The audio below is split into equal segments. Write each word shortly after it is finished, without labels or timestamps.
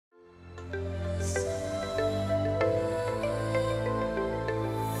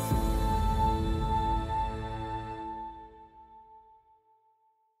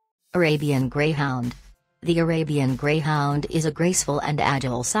Arabian Greyhound. The Arabian Greyhound is a graceful and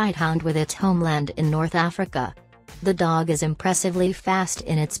agile sighthound with its homeland in North Africa. The dog is impressively fast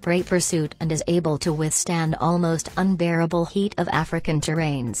in its prey pursuit and is able to withstand almost unbearable heat of African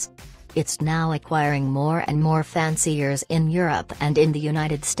terrains. It's now acquiring more and more fanciers in Europe and in the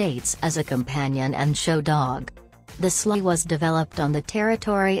United States as a companion and show dog. The Sloughi was developed on the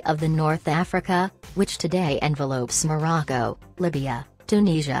territory of the North Africa, which today envelopes Morocco, Libya,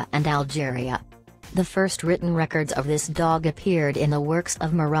 Tunisia and Algeria. The first written records of this dog appeared in the works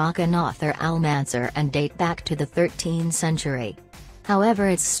of Moroccan author Mansur and date back to the 13th century. However,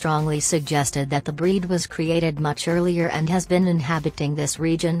 it's strongly suggested that the breed was created much earlier and has been inhabiting this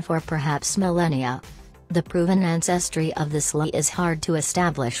region for perhaps millennia. The proven ancestry of the Sloughi is hard to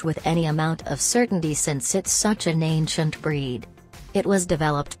establish with any amount of certainty since it's such an ancient breed. It was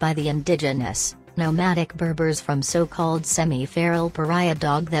developed by the indigenous, nomadic Berbers from so-called semi-feral pariah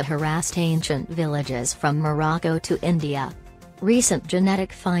dog that harassed ancient villages from Morocco to India. Recent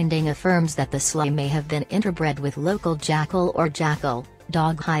genetic finding affirms that the Sloughi may have been interbred with local jackal or jackal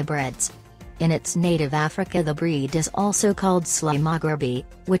dog hybrids. In its native Africa, the breed is also called Sloughi Maghrebi,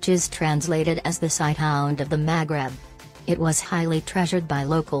 which is translated as the sighthound of the Maghreb. It was highly treasured by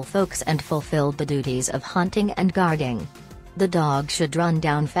local folks and fulfilled the duties of hunting and guarding. The dog should run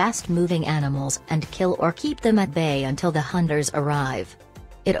down fast-moving animals and kill or keep them at bay until the hunters arrive.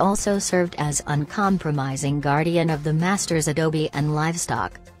 It also served as uncompromising guardian of the master's adobe and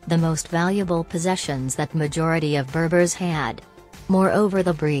livestock, the most valuable possessions that majority of Berbers had. Moreover,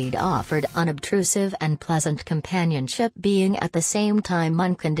 the breed offered unobtrusive and pleasant companionship, being at the same time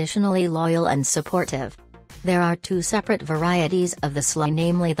unconditionally loyal and supportive. There are two separate varieties of the Sloughi,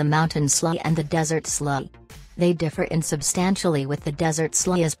 namely the mountain Sloughi and the desert Sloughi. They differ insubstantially, with the desert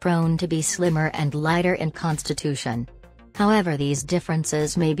Sloughi is prone to be slimmer and lighter in constitution. However, these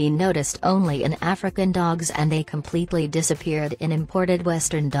differences may be noticed only in African dogs and they completely disappeared in imported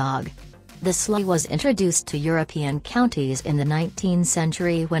Western dog. The Sloughi was introduced to European counties in the 19th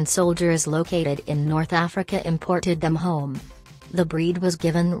century when soldiers located in North Africa imported them home. The breed was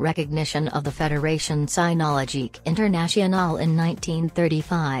given recognition of the Fédération Cynologique Internationale in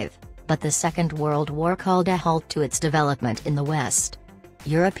 1935, but the Second World War called a halt to its development in the West.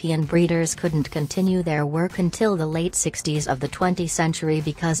 European breeders couldn't continue their work until the late 60s of the 20th century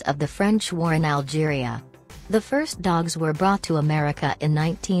because of the French War in Algeria. The first dogs were brought to America in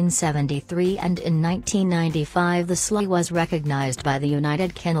 1973, and in 1995 the Sloughi was recognized by the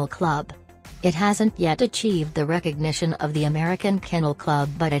United Kennel Club. It hasn't yet achieved the recognition of the American Kennel Club,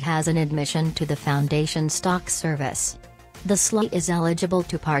 but it has an admission to the Foundation Stock Service. The Sloughi is eligible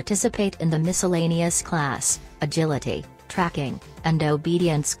to participate in the miscellaneous class, agility, tracking, and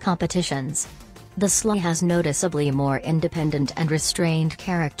obedience competitions. The Sloughi has noticeably more independent and restrained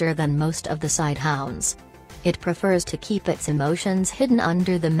character than most of the sighthounds. It prefers to keep its emotions hidden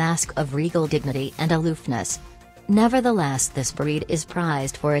under the mask of regal dignity and aloofness. Nevertheless, this breed is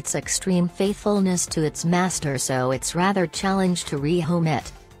prized for its extreme faithfulness to its master, so it's rather challenged to rehome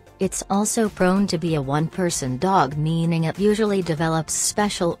it. It's also prone to be a one-person dog, meaning it usually develops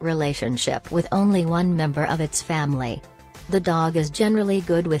special relationship with only one member of its family. The dog is generally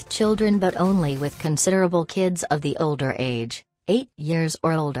good with children but only with considerable kids of the older age, 8 years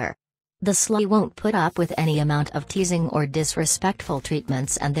or older. The Sloughi won't put up with any amount of teasing or disrespectful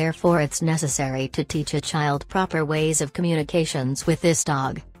treatments, and therefore it's necessary to teach a child proper ways of communications with this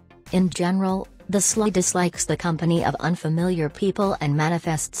dog. In general, the Sloughi dislikes the company of unfamiliar people and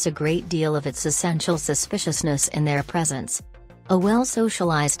manifests a great deal of its essential suspiciousness in their presence. A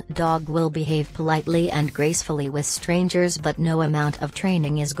well-socialized dog will behave politely and gracefully with strangers, but no amount of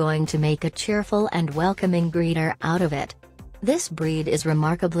training is going to make a cheerful and welcoming greeter out of it. This breed is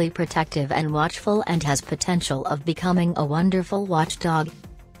remarkably protective and watchful and has potential of becoming a wonderful watchdog.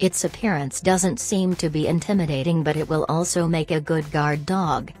 Its appearance doesn't seem to be intimidating, but it will also make a good guard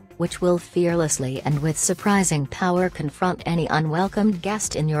dog, which will fearlessly and with surprising power confront any unwelcome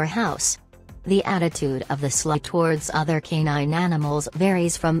guest in your house. The attitude of the Sloughi towards other canine animals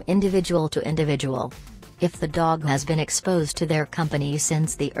varies from individual to individual. If the dog has been exposed to their company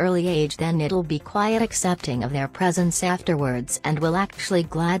since the early age, then it'll be quite accepting of their presence afterwards and will actually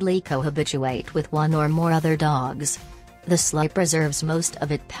gladly cohabituate with one or more other dogs. The Sloughi preserves most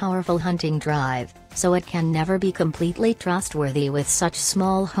of its powerful hunting drive, so it can never be completely trustworthy with such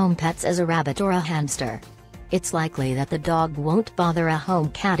small home pets as a rabbit or a hamster. It's likely that the dog won't bother a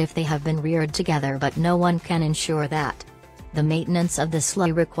home cat if they have been reared together, but no one can ensure that. The maintenance of the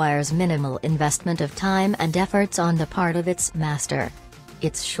Sloughi requires minimal investment of time and efforts on the part of its master.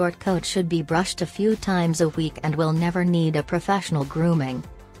 Its short coat should be brushed a few times a week and will never need a professional grooming.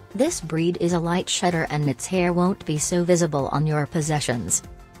 This breed is a light shedder and its hair won't be so visible on your possessions.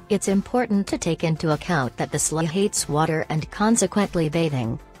 It's important to take into account that the Sloughi hates water and consequently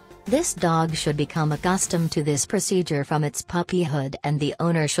bathing. This dog should become accustomed to this procedure from its puppyhood, and the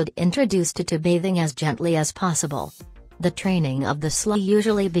owner should introduce it to bathing as gently as possible. The training of the Sloughi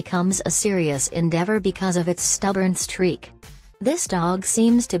usually becomes a serious endeavor because of its stubborn streak. This dog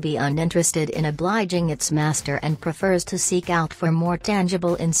seems to be uninterested in obliging its master and prefers to seek out for more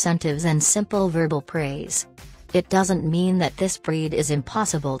tangible incentives and simple verbal praise. It doesn't mean that this breed is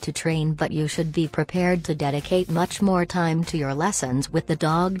impossible to train, but you should be prepared to dedicate much more time to your lessons with the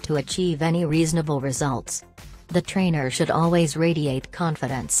dog to achieve any reasonable results. The trainer should always radiate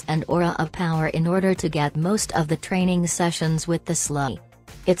confidence and aura of power in order to get most of the training sessions with the Sloughi.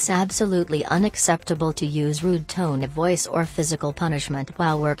 It's absolutely unacceptable to use rude tone of voice or physical punishment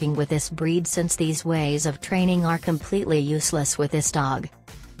while working with this breed, since these ways of training are completely useless with this dog.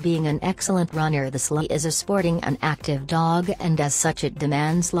 Being an excellent runner, the Sloughi is a sporting and active dog, and as such it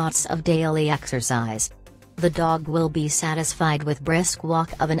demands lots of daily exercise. The dog will be satisfied with brisk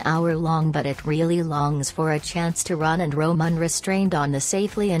walk of an hour long, but it really longs for a chance to run and roam unrestrained on the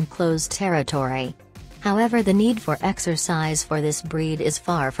safely enclosed territory. However, the need for exercise for this breed is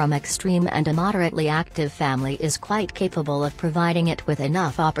far from extreme, and a moderately active family is quite capable of providing it with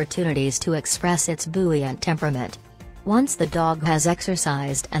enough opportunities to express its buoyant temperament. Once the dog has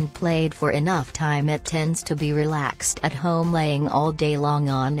exercised and played for enough time, it tends to be relaxed at home, laying all day long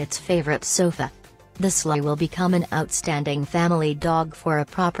on its favorite sofa. The Sloughi will become an outstanding family dog for a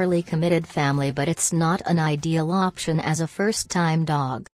properly committed family, but it's not an ideal option as a first-time dog.